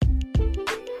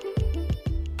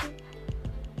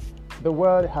The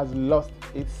world has lost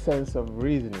its sense of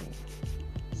reasoning.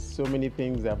 So many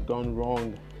things have gone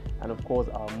wrong, and of course,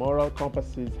 our moral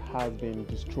compasses have been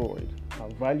destroyed. Our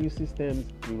value systems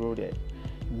eroded.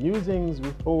 Musings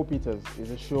with O. Peters is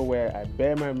a show where I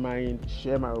bear my mind,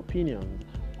 share my opinions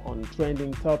on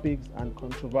trending topics and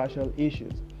controversial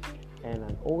issues, and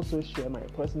I also share my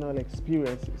personal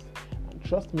experiences. And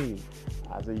trust me,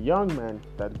 as a young man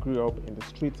that grew up in the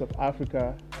streets of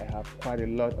Africa, I have quite a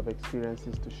lot of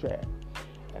experiences to share.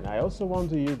 And I also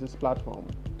want to use this platform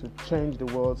to change the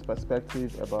world's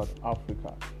perspective about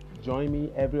Africa. Join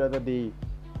me every other day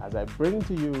as I bring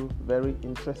to you very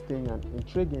interesting and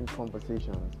intriguing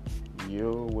conversations.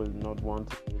 You will not want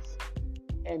to miss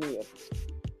any episode.